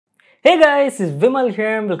Hey guys, it's Vimal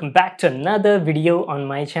here and welcome back to another video on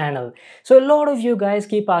my channel. So a lot of you guys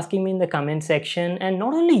keep asking me in the comment section, and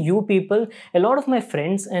not only you people, a lot of my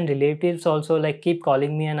friends and relatives also keep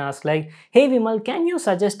calling me and ask hey Vimal, can you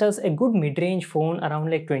suggest us a good mid-range phone around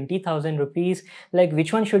 20,000 rupees?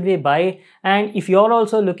 Which one should we buy? And if you're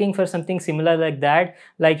also looking for something similar like that,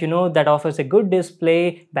 that offers a good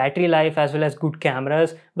display, battery life as well as good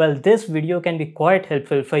cameras, well, this video can be quite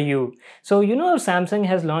helpful for you. So Samsung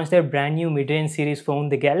has launched their brand new mid-range series phone,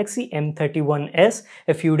 the Galaxy M31s,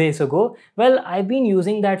 a few days ago. Well, I've been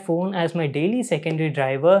using that phone as my daily secondary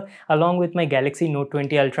driver along with my Galaxy Note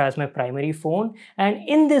 20 Ultra as my primary phone, and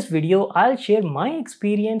in this video I'll share my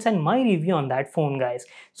experience and my review on that phone, guys.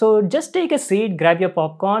 So just take a seat, grab your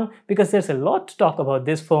popcorn, because there's a lot to talk about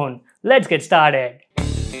this phone. Let's get started.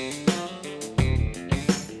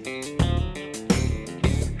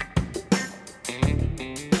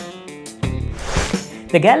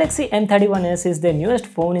 The Galaxy M31s is the newest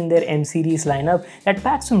phone in their M series lineup that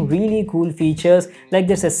packs some really cool features, like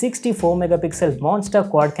there's a 64 megapixel monster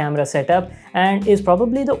quad camera setup and is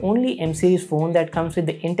probably the only M series phone that comes with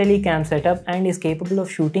the IntelliCam setup and is capable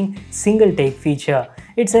of shooting single take feature.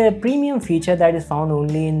 It's a premium feature that is found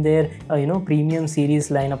only in their premium series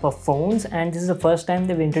lineup of phones, and this is the first time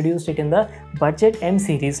they've introduced it in the budget M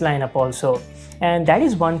series lineup also. And that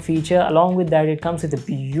is one feature. Along with that, it comes with a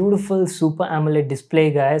beautiful Super AMOLED display,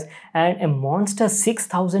 guys, and a monster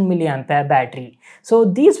 6000 mAh battery. So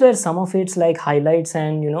these were some of its highlights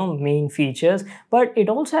and main features, but it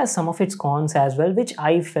also has some of its cons as well, which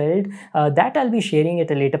I felt that I'll be sharing at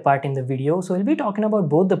a later part in the video. So we'll be talking about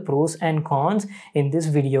both the pros and cons in this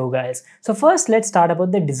video, guys. So first, let's start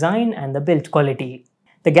about the design and the build quality.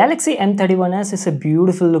 The Galaxy M31s is a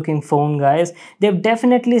beautiful looking phone, guys. They've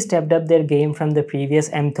definitely stepped up their game from the previous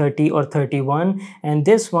M30 or 31, and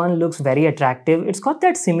this one looks very attractive. It's got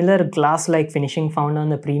that similar glass-like finishing found on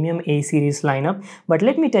the premium A series lineup, but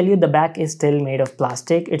let me tell you, the back is still made of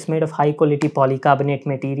plastic. It's made of high quality polycarbonate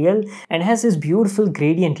material and has this beautiful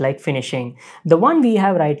gradient-like finishing. The one we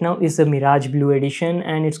have right now is the Mirage Blue edition,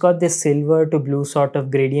 and it's got this silver to blue sort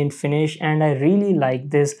of gradient finish, and I really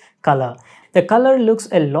like this color. The color looks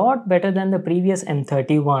a lot better than the previous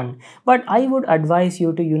M31, but I would advise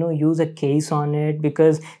you to use a case on it,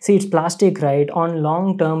 because see, it's plastic, right? On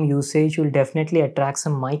long term usage you'll definitely attract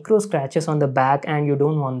some micro scratches on the back, and you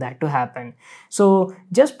don't want that to happen. So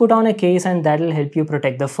just put on a case and that'll help you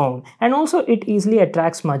protect the phone. And also it easily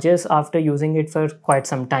attracts smudges after using it for quite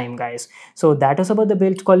some time, guys. So that was about the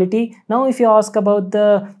build quality. Now if you ask about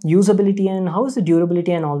the usability and how is the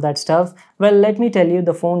durability and all that stuff, well, let me tell you,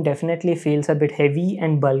 the phone definitely feels a bit heavy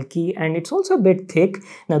and bulky, and it's also a bit thick.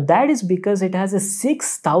 Now that is because it has a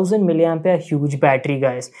 6000 mAh huge battery,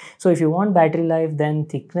 guys. So if you want battery life, then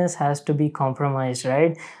thickness has to be compromised,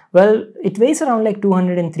 right? Well, it weighs around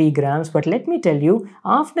 203 grams, but let me tell you,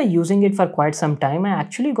 after using it for quite some time, I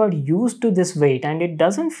actually got used to this weight, and it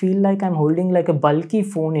doesn't feel like I'm holding a bulky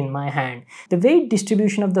phone in my hand. The weight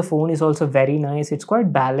distribution of the phone is also very nice. It's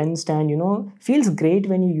quite balanced and feels great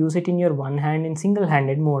when you use it in your one hand in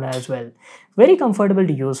single-handed mode as well. Very comfortable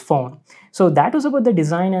to use phone. So that was about the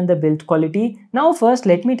design and the build quality. Now first,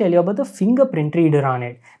 let me tell you about the fingerprint reader on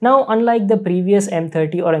it. Now unlike the previous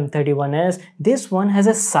M30 or M31s, this one has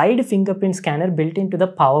a side fingerprint scanner built into the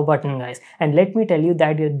power button, guys. And let me tell you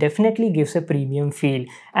that it definitely gives a premium feel.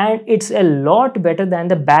 And it's a lot better than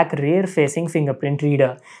the back rear facing fingerprint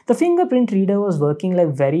reader. The fingerprint reader was working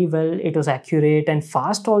very well. It was accurate and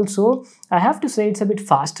fast also. I have to say it's a bit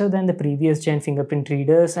faster than the previous gen fingerprint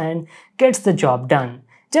readers and gets the job done.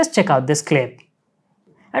 Just check out this clip.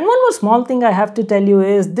 And one more small thing I have to tell you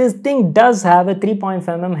is this thing does have a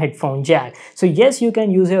 3.5mm headphone jack. So yes, you can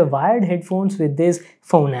use your wired headphones with this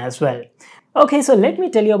phone as well. Okay, so let me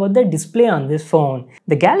tell you about the display on this phone.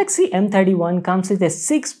 The Galaxy M31 comes with a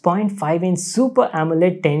 6.5-inch Super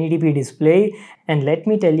AMOLED 1080p display, and let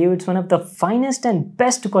me tell you, it's one of the finest and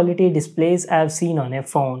best quality displays I've seen on a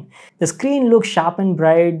phone. The screen looks sharp and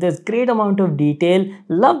bright, there's great amount of detail,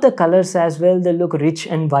 love the colors as well, they look rich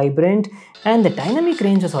and vibrant, and the dynamic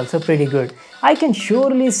range is also pretty good. I can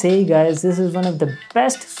surely say, guys, this is one of the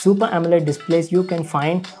best Super AMOLED displays you can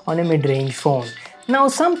find on a mid-range phone. Now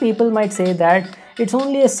some people might say that it's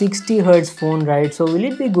only a 60Hz phone, right? So will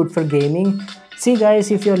it be good for gaming? See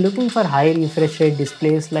guys, if you're looking for high refresh rate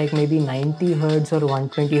displays like maybe 90Hz or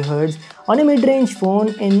 120Hz on a mid-range phone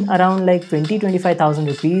in around 20,000 to 25,000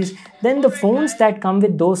 rupees, then the phones that come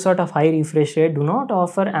with those sort of high refresh rate do not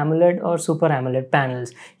offer AMOLED or Super AMOLED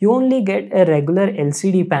panels. You only get a regular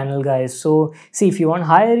LCD panel, guys. So see, if you want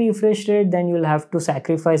higher refresh rate, then you'll have to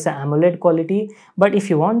sacrifice the AMOLED quality. But if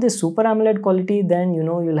you want the Super AMOLED quality, then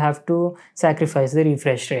you'll have to sacrifice the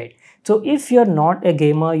refresh rate. So if you're not a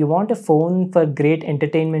gamer, you want a phone for great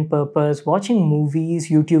entertainment purpose, watching movies,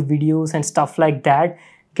 YouTube videos and stuff like that,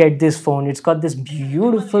 get this phone. It's got this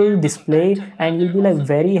beautiful display and you'll be like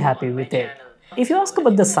very happy with it. If you ask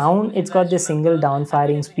about the sound, it's got this single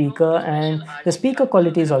down-firing speaker and the speaker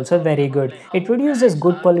quality is also very good. It produces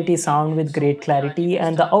good quality sound with great clarity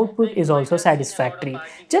and the output is also satisfactory.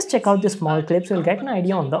 Just check out the small clips, you'll get an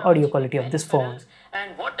idea on the audio quality of this phone.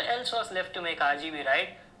 And what else was left to make RGB, right?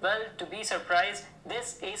 Well, to be surprised,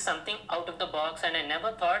 this is something out of the box and I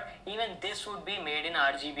never thought even this would be made in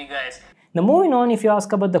RGB, guys. Now moving on, if you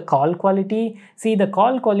ask about the call quality, see, the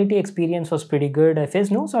call quality experience was pretty good. I faced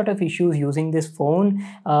no sort of issues using this phone.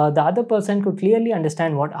 The other person could clearly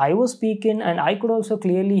understand what I was speaking and I could also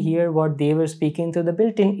clearly hear what they were speaking through the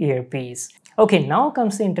built-in earpiece. Okay, now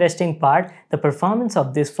comes the interesting part, the performance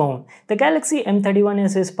of this phone. The Galaxy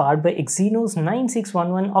M31s is powered by Exynos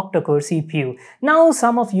 9611 octa-core CPU. Now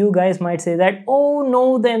some of you guys might say that, oh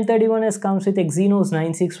no, the M31s comes with Exynos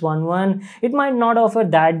 9611. It might not offer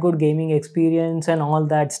that good gaming experience and all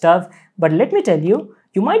that stuff. But let me tell you,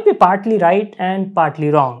 you might be partly right and partly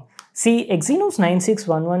wrong. See, Exynos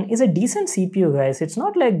 9611 is a decent CPU, guys. It's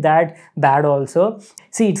not like that bad also.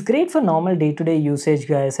 See, it's great for normal day-to-day usage,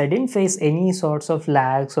 guys. I didn't face any sorts of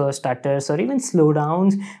lags or stutters or even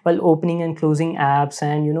slowdowns while opening and closing apps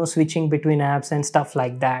and switching between apps and stuff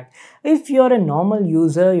like that. If you're a normal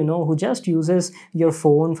user, who just uses your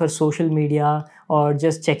phone for social media or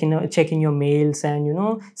just checking your mails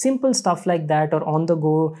and simple stuff like that, or on the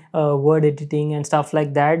go word editing and stuff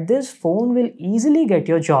like that, this phone will easily get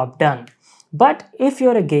your job done. But if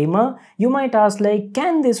you're a gamer, you might ask like,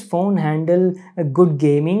 can this phone handle a good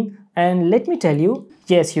gaming? And let me tell you,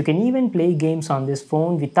 yes, you can even play games on this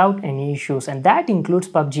phone without any issues, and that includes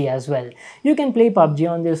PUBG as well. You can play PUBG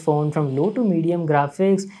on this phone from low to medium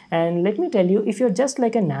graphics, and let me tell you, if you're just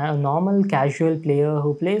like a normal casual player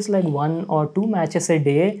who plays like 1 or 2 matches a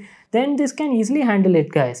day, then this can easily handle it,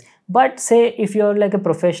 guys. But say if you're like a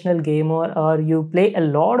professional gamer or you play a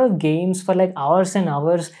lot of games for like hours and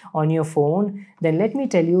hours on your phone, then let me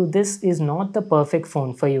tell you, this is not the perfect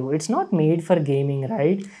phone for you. It's not made for gaming,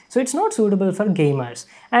 right? So it's not suitable for gamers.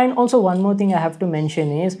 And also one more thing I have to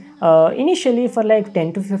mention is initially for like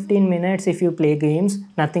 10 to 15 minutes, if you play games,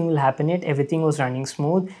 nothing will happen yet. Everything was running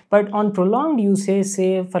smooth. But on prolonged usage,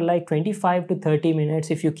 say for like 25 to 30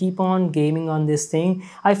 minutes, if you keep on gaming on this thing,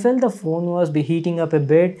 I felt the phone was heating up a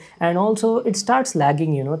bit. And also it starts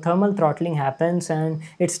lagging, thermal throttling happens and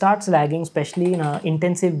it starts lagging, especially in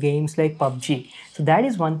intensive games like PUBG. So that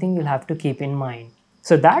is one thing you'll have to keep in mind.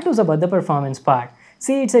 So that was about the performance part.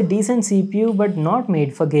 See, it's a decent CPU but not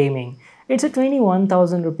made for gaming. It's a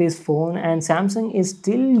 21,000 rupees phone and Samsung is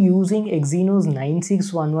still using Exynos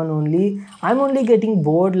 9611 only. I'm only getting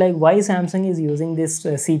bored like why Samsung is using this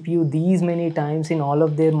CPU these many times in all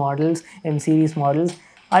of their models, M series models.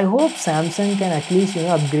 I hope Samsung can at least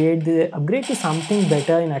upgrade to something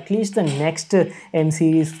better in at least the next M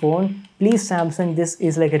series phone. Please Samsung, this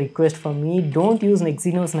is like a request from me. Don't use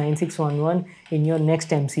Exynos 9611 in your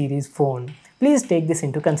next M series phone. Please take this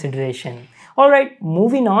into consideration. Alright,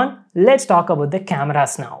 moving on, let's talk about the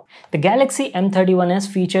cameras now. The Galaxy M31s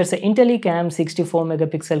features a IntelliCam 64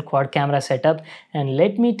 megapixel quad camera setup, and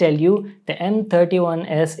let me tell you, the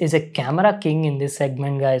M31s is a camera king in this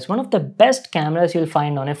segment, guys. One of the best cameras you'll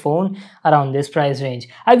find on a phone around this price range.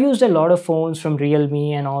 I've used a lot of phones from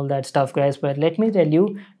Realme and all that stuff, guys, but let me tell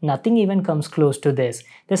you, nothing even comes close to this.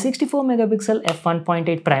 The 64 megapixel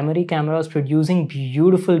f1.8 primary camera is producing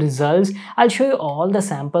beautiful results. I'll show you all the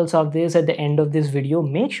samples of this at the end of this video.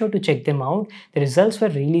 Make sure to check them out. The results were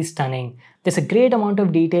really stunning. There's a great amount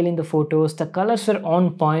of detail in the photos. The colors were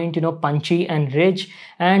on point, punchy and rich,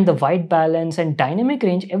 and the white balance and dynamic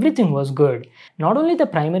range, everything was good. Not only the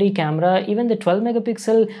primary camera, even the 12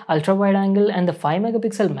 megapixel ultra wide angle and the 5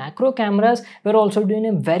 megapixel macro cameras were also doing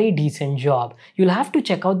a very decent job. You'll have to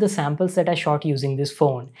check out the samples that I shot using this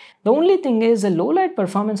phone. The only thing is the low light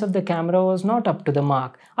performance of the camera was not up to the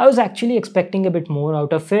mark. I was actually expecting a bit more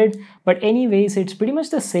out of it, but anyways, it's pretty much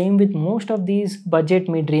the same with most of these budget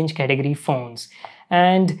mid-range category phones.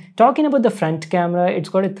 And talking about the front camera, it's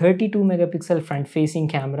got a 32 megapixel front facing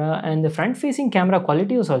camera and the front facing camera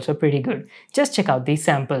quality was also pretty good. Just check out these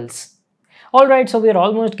samples. Alright, so we're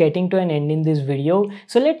almost getting to an end in this video.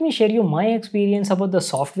 So let me share you my experience about the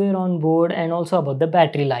software on board and also about the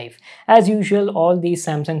battery life. As usual, all these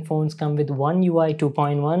Samsung phones come with One UI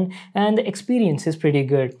 2.1 and the experience is pretty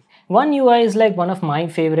good. One UI is like one of my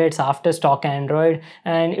favorites after stock Android,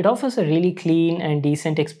 and it offers a really clean and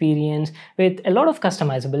decent experience with a lot of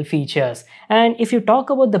customizable features. And if you talk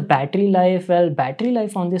about the battery life, well, battery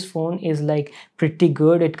life on this phone is like pretty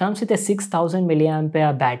good. It comes with a 6000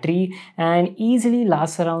 milliampere battery and easily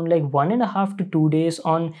lasts around like 1.5 to 2 days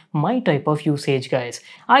on my type of usage, guys.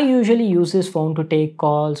 I usually use this phone to take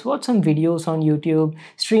calls, watch some videos on YouTube,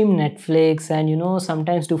 stream Netflix, and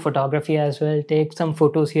sometimes do photography as well, take some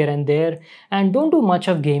photos here and there, and don't do much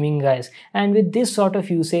of gaming, guys. And with this sort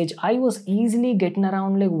of usage, I was easily getting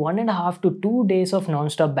around like 1.5 to 2 days of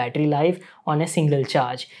non-stop battery life on a single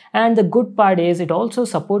charge. And the good part is it also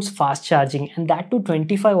supports fast charging, and that to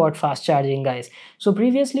 25-watt fast charging, guys. So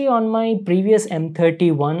previously on my previous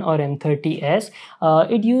M31 or M30s,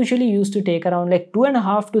 it usually used to take around like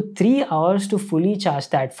 2.5 to 3 hours to fully charge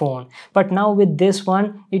that phone. But now with this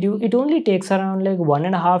one, it only takes around like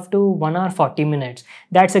 1.5 to 1 hour 40 minutes.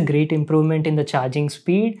 That's a great improvement in the charging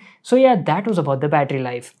speed. So yeah, that was about the battery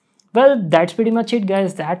life. Well, that's pretty much it,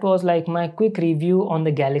 guys. That was like my quick review on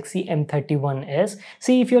the Galaxy M31s.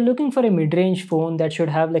 See, if you're looking for a mid-range phone that should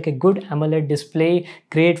have like a good AMOLED display,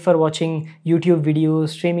 great for watching YouTube videos,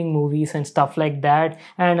 streaming movies and stuff like that,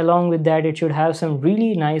 and along with that it should have some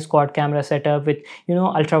really nice quad camera setup with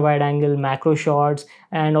ultra wide angle macro shots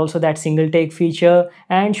and also that single take feature,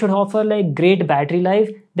 and should offer like great battery life,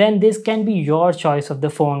 then this can be your choice of the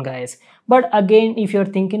phone, guys. But again, if you're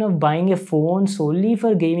thinking of buying a phone solely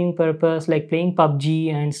for gaming purpose like playing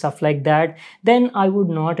PUBG and stuff like that, then I would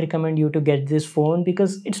not recommend you to get this phone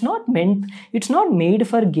because it's not made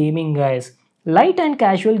for gaming, guys. Light and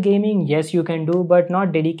casual gaming, yes, you can do, but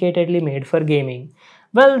not dedicatedly made for gaming.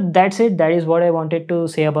 Well, that's it. That is what I wanted to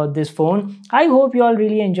say about this phone. I hope you all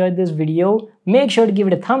really enjoyed this video. Make sure to give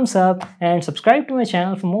it a thumbs up and subscribe to my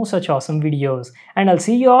channel for more such awesome videos. And I'll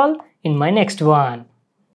see you all in my next one.